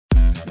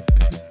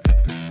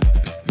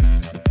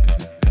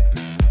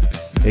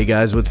Hey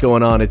guys, what's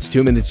going on? It's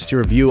 2 Minutes to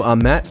Review. I'm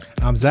Matt.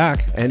 I'm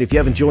Zach. And if you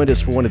haven't joined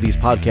us for one of these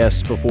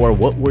podcasts before,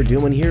 what we're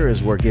doing here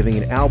is we're giving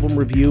an album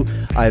review,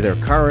 either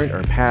current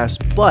or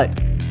past, but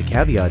the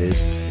caveat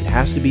is it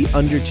has to be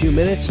under 2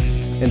 minutes.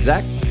 And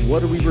Zach,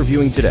 what are we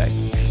reviewing today?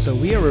 So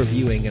we are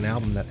reviewing an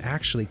album that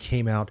actually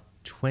came out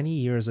 20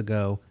 years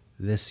ago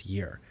this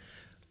year.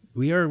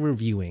 We are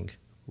reviewing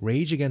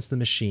Rage Against the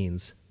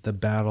Machine's The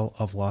Battle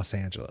of Los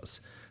Angeles.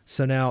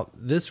 So now,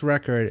 this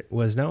record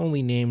was not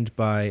only named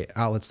by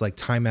outlets like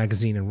Time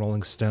Magazine and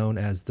Rolling Stone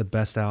as the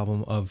best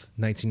album of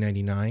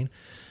 1999,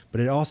 but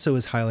it also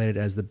is highlighted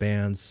as the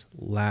band's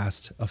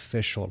last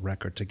official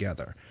record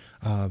together.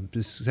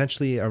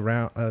 Essentially,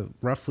 around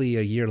roughly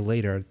a year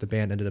later, the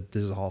band ended up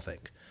dissolving.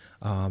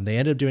 They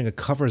ended up doing a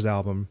covers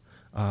album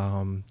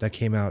that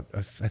came out,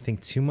 I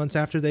think, 2 months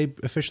after they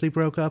officially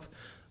broke up.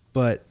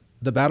 But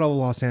the Battle of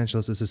Los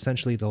Angeles is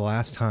essentially the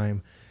last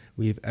time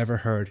we've ever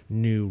heard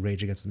new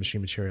Rage Against the Machine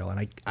material.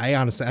 And I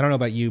honestly, I don't know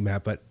about you,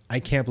 Matt, but I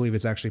can't believe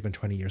it's actually been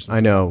 20 years since I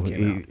know. this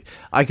album came out.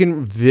 I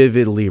can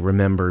vividly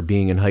remember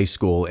being in high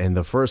school, and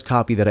the first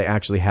copy that I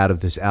actually had of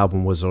this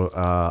album was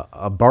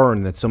a burn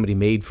that somebody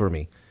made for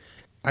me.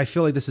 I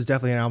feel like this is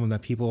definitely an album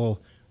that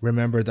people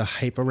remember the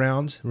hype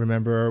around.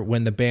 Remember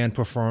when the band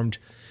performed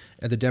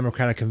at the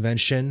Democratic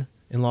Convention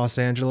in Los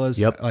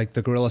Angeles, like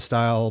the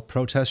guerrilla-style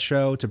protest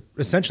show to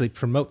essentially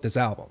promote this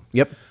album.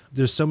 Yep.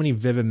 There's so many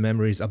vivid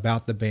memories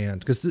about the band.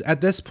 Because at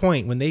this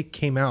point, when they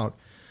came out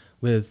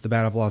with The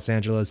Battle of Los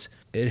Angeles,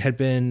 it had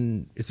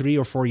been 3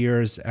 or 4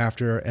 years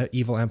after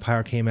Evil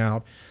Empire came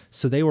out.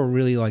 So they were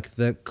really like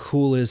the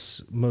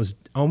coolest, most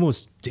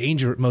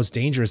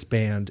dangerous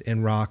band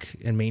in rock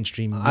and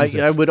mainstream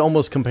music. I would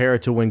almost compare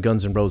it to when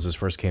Guns N' Roses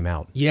first came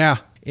out. Yeah.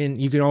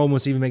 And you can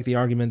almost even make the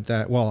argument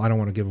that, well, I don't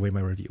want to give away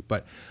my review,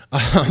 but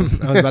I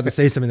was about to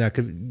say something that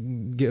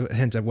could give a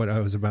hint at what I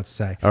was about to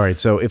say. All right,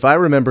 so if I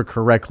remember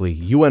correctly,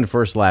 you went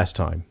first last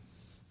time.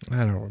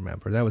 I don't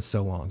remember. That was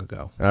so long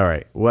ago. All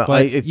right. Well,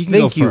 but I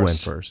think you went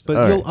first. But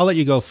right. I'll let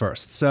you go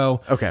first.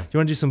 So, okay. Do you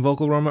want to do some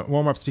vocal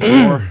warm-ups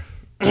before?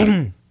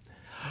 Okay,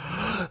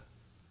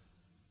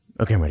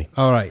 I'm ready.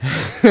 All right.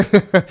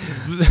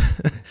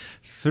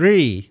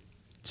 3,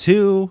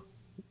 2,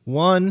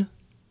 1...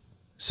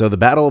 So The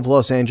Battle of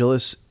Los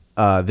Angeles,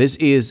 this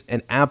is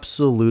an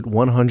absolute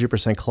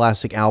 100%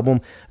 classic album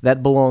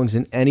that belongs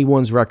in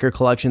anyone's record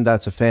collection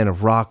that's a fan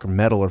of rock or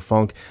metal or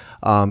funk.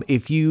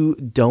 If you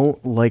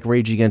don't like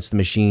Rage Against the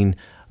Machine,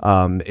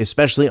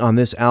 especially on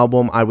this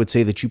album, I would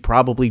say that you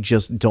probably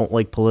just don't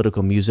like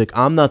political music.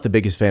 I'm not the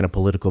biggest fan of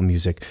political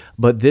music,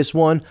 but this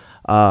one,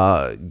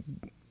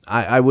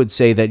 I would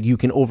say that you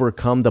can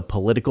overcome the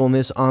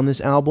politicalness on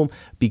this album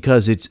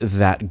because it's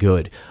that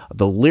good.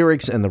 The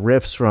lyrics and the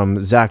riffs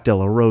from Zach De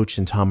La Rocha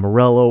and Tom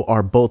Morello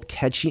are both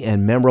catchy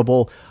and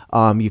memorable.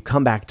 You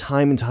come back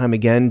time and time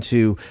again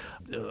to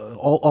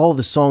all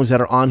the songs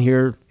that are on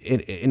here.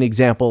 An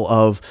example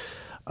of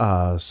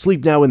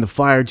Sleep Now in the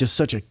Fire, just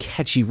such a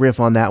catchy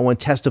riff on that one.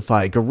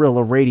 Testify,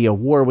 Guerrilla Radio,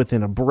 War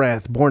Within a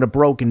Breath, Born a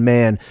Broken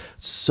Man.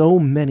 So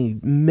many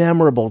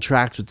memorable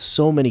tracks with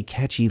so many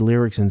catchy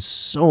lyrics and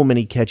so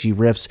many catchy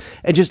riffs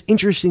and just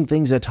interesting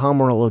things that Tom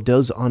Morello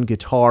does on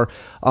guitar.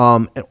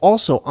 And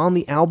also on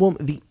the album,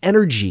 the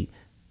energy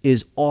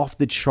is off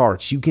the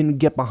charts. You can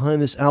get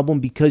behind this album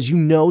because you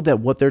know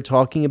that what they're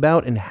talking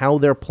about and how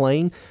they're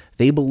playing,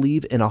 they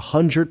believe in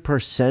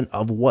 100%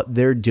 of what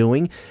they're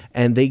doing,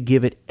 and they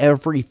give it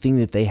everything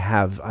that they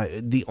have.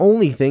 The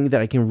only thing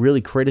that I can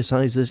really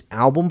criticize this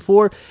album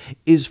for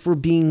is for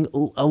being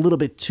a little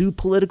bit too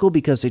political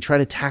because they try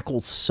to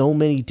tackle so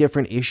many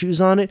different issues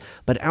on it.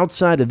 But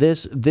outside of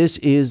this, this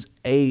is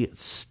a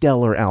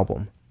stellar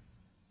album.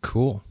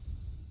 Cool.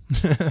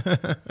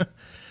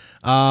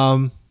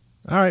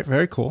 All right,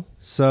 very cool.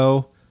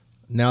 So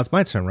now it's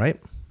my turn, right?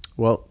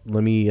 Well,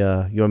 let me, you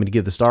want me to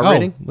give the star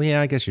rating? Well,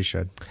 yeah, I guess you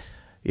should.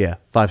 Yeah,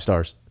 5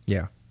 stars.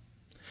 Yeah.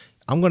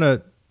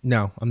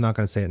 No, I'm not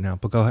going to say it now,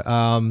 but go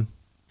ahead.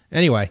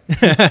 Anyway,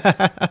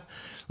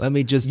 let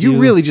me just You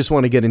really just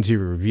want to get into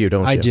your review,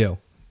 don't you? I do,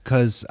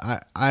 because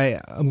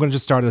I'm going to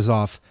just start us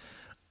off.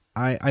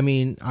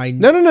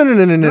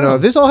 No.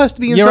 This all has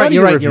to be inside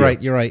You're review.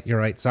 You're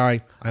right.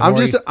 Sorry.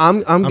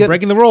 I'm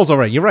breaking the rules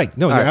already. You're right.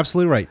 No, you're right.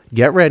 absolutely right.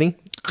 Get ready.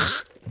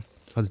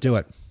 Let's do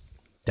it.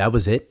 That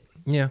was it?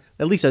 Yeah.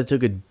 At least I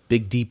took a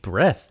big, deep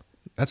breath.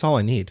 That's all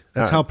I need.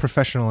 That's how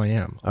professional I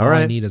am. All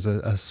right. I need is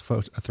a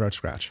throat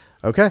scratch.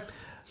 Okay.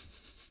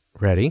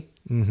 Ready?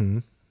 Mm-hmm.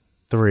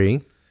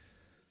 3,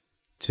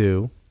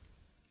 2.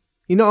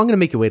 You know, I'm going to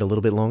make you wait a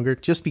little bit longer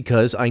just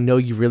because I know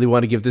you really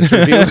want to give this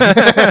review.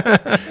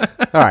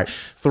 All right.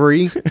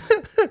 3,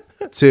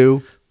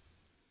 2,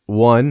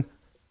 1,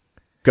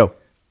 go. All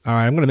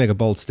right. I'm going to make a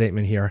bold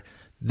statement here.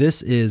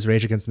 This is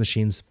Rage Against the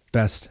Machine's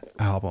best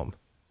album.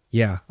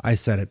 Yeah, I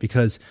said it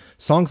because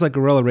songs like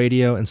Guerrilla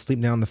Radio and Sleep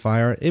Now in the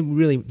Fire,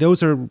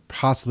 those are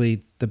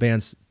possibly the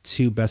band's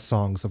 2 best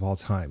songs of all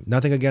time.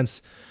 Nothing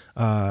against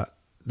the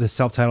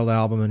self-titled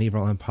album and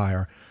Evil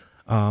Empire.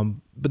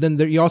 But then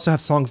you also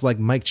have songs like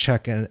Mic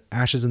Check and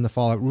Ashes in the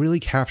Fall. It really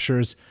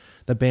captures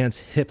the band's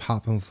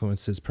hip-hop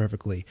influences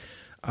perfectly.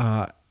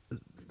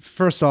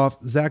 First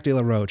off, Zach De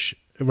La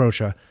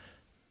Rocha,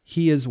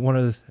 he is one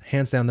of,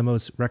 hands down, the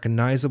most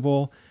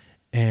recognizable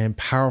and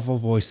powerful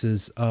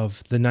voices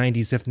of the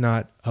 90s, if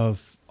not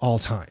of all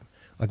time.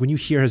 Like when you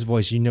hear his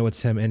voice, you know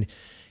it's him. And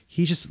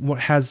he just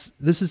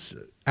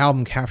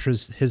album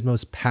captures his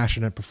most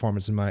passionate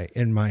performance in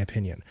my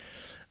opinion.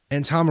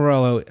 And Tom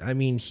Morello, I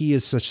mean, he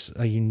is such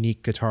a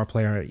unique guitar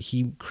player.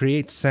 He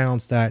creates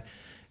sounds that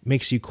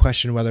makes you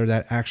question whether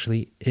that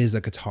actually is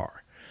a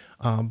guitar.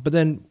 But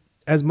then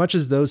as much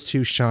as those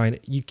two shine,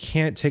 you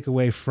can't take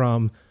away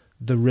from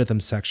the rhythm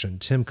section.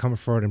 Tim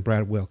Comfort and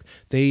Brad Wilk,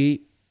 they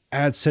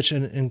add such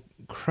an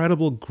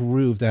incredible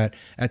groove that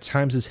at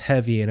times is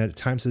heavy and at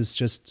times is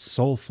just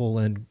soulful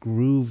and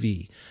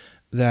groovy,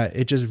 that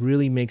it just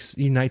really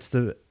unites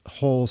the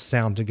whole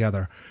sound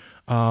together.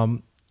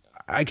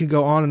 I could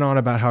go on and on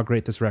about how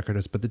great this record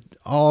is, but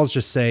I'll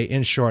just say,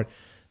 in short,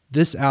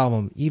 this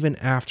album, even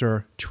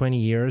after 20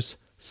 years,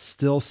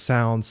 still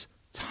sounds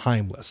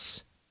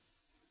timeless.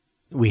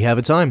 We have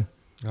a time.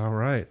 All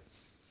right.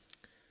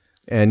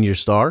 And your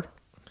star?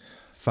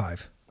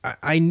 5.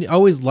 I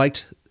always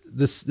liked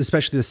this,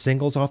 especially the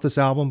singles off this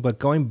album, but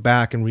going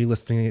back and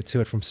re-listening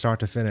to it from start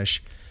to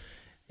finish,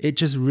 it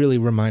just really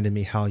reminded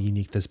me how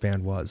unique this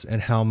band was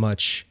and how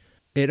much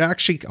it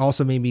actually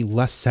also made me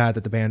less sad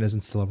that the band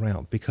isn't still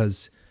around.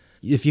 Because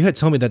if you had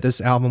told me that this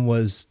album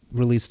was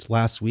released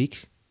last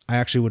week, I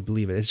actually would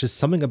believe it. It's just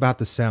something about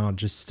the sound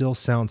just still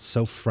sounds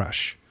so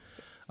fresh.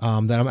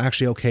 That I'm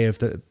actually okay if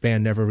the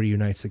band never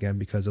reunites again,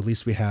 because at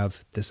least we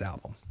have this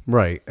album.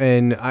 Right.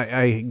 And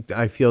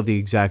I feel the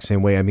exact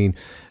same way. I mean,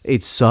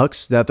 it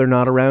sucks that they're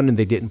not around and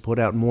they didn't put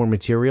out more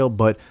material,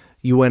 but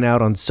you went out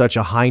on such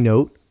a high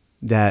note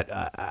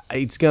that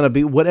it's going to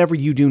be, whatever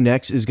you do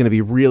next is going to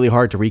be really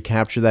hard to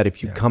recapture that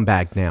if you come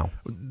back now.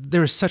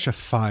 There's such a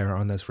fire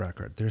on this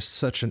record. There's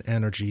such an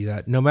energy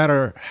that no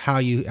matter how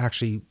you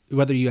actually,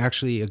 whether you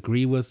actually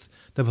agree with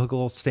the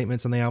political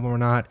statements on the album or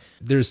not,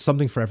 there's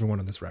something for everyone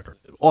on this record.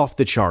 Off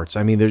the charts.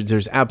 I mean,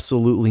 there's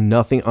absolutely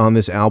nothing on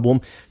this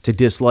album to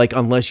dislike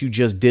unless you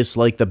just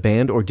dislike the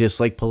band or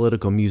dislike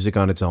political music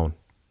on its own.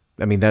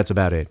 I mean, that's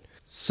about it.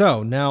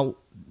 So now,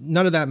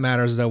 none of that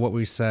matters, though, what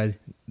we said.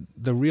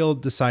 The real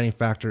deciding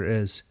factor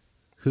is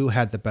who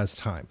had the best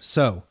time.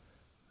 So,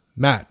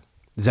 Matt.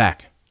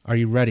 Zach. Are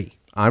you ready?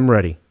 I'm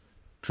ready.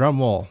 Drum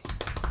roll.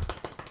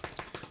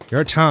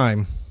 Your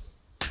time,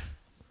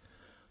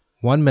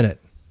 1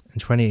 minute and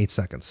 28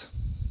 seconds.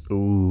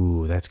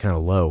 Ooh, that's kind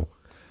of low.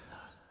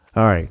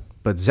 All right.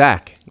 But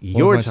Zach,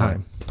 your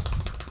time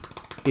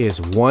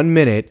is 1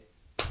 minute,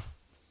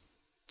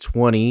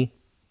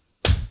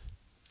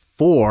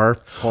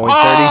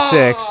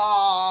 24.36.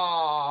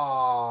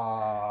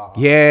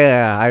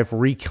 Yeah, I've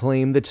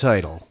reclaimed the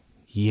title.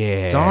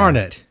 Yeah. Darn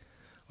it.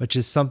 Which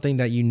is something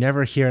that you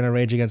never hear in a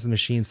Rage Against the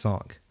Machine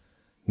song.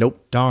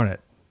 Nope. Darn it.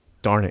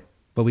 Darn it.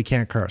 But we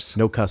can't curse.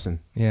 No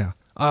cussing. Yeah.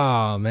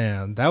 Oh,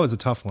 man. That was a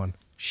tough one.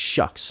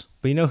 Shucks.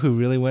 But you know who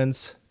really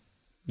wins?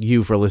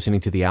 You for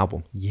listening to the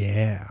album.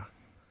 Yeah.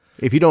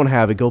 If you don't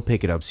have it, go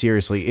pick it up.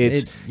 Seriously,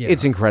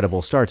 it's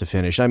incredible, start to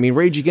finish. I mean,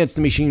 Rage Against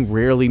the Machine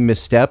rarely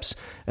missteps,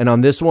 and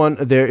on this one,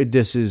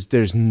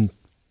 there's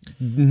none.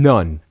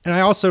 And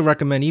I also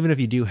recommend, even if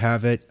you do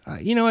have it,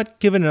 you know what,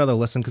 give it another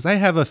listen, because I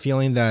have a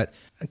feeling that,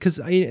 because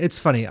it's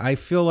funny, I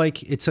feel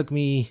like it took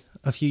me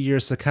a few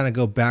years to kind of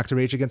go back to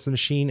Rage Against the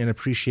Machine and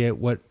appreciate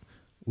what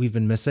we've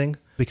been missing,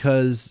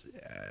 because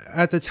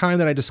at the time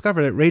that I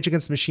discovered it, Rage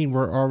Against the Machine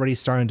were already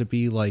starting to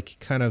be like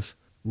kind of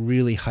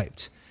really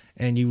hyped,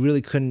 and you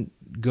really couldn't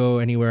go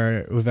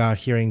anywhere without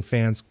hearing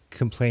fans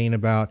complain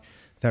about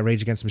that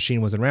Rage Against the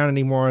Machine wasn't around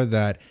anymore,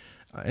 that,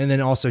 and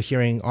then also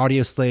hearing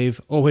Audioslave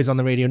always on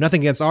the radio.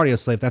 Nothing against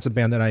Audioslave. That's a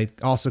band that I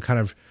also kind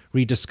of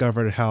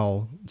rediscovered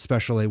how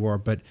special they were,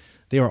 but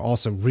they were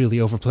also really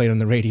overplayed on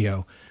the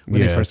radio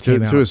when they first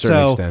came out. To a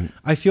certain extent.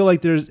 I feel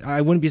like I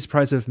wouldn't be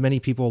surprised if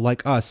many people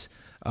like us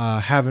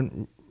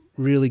haven't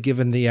really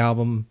given the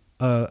album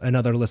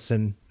another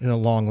listen in a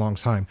long, long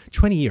time.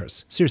 20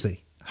 years.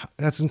 Seriously.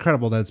 That's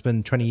incredible that it's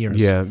been 20 years.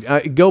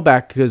 Yeah. Go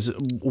back, because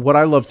what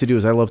I love to do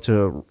is I love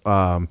to,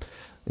 and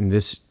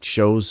this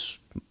shows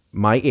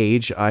my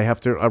age, I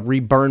have to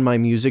reburn my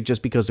music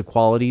just because the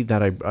quality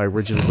that I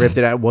originally ripped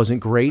it at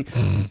wasn't great.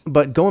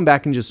 But going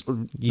back and just,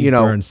 you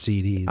know, burn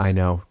CDs. I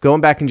know.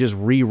 Going back and just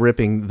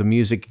re-ripping the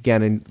music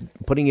again and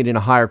putting it in a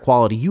higher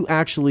quality, you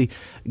actually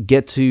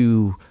get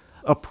to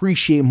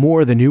appreciate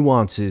more of the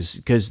nuances,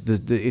 because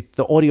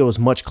the audio is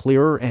much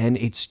clearer, and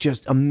it's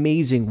just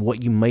amazing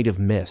what you might have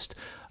missed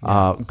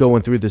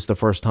going through this the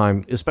first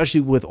time,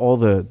 especially with all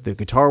the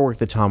guitar work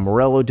that Tom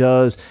Morello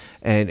does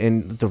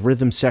and the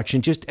rhythm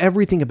section, just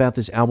everything about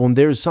this album.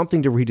 There's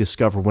something to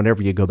rediscover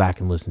whenever you go back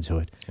and listen to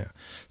it. Yeah.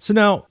 So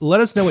now let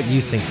us know what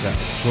you think,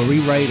 though. Were we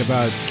right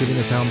about giving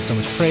this album so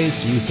much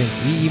praise? Do you think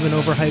we even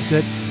overhyped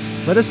it?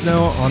 Let us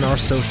know on our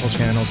social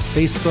channels,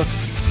 Facebook,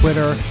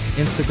 Twitter,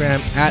 Instagram,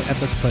 at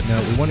Epic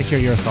Footnote. We want to hear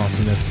your thoughts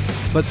on this.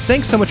 But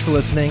thanks so much for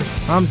listening.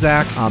 I'm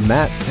Zach. I'm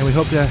Matt. And we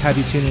hope to have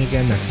you tune in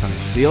again next time.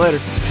 See you later.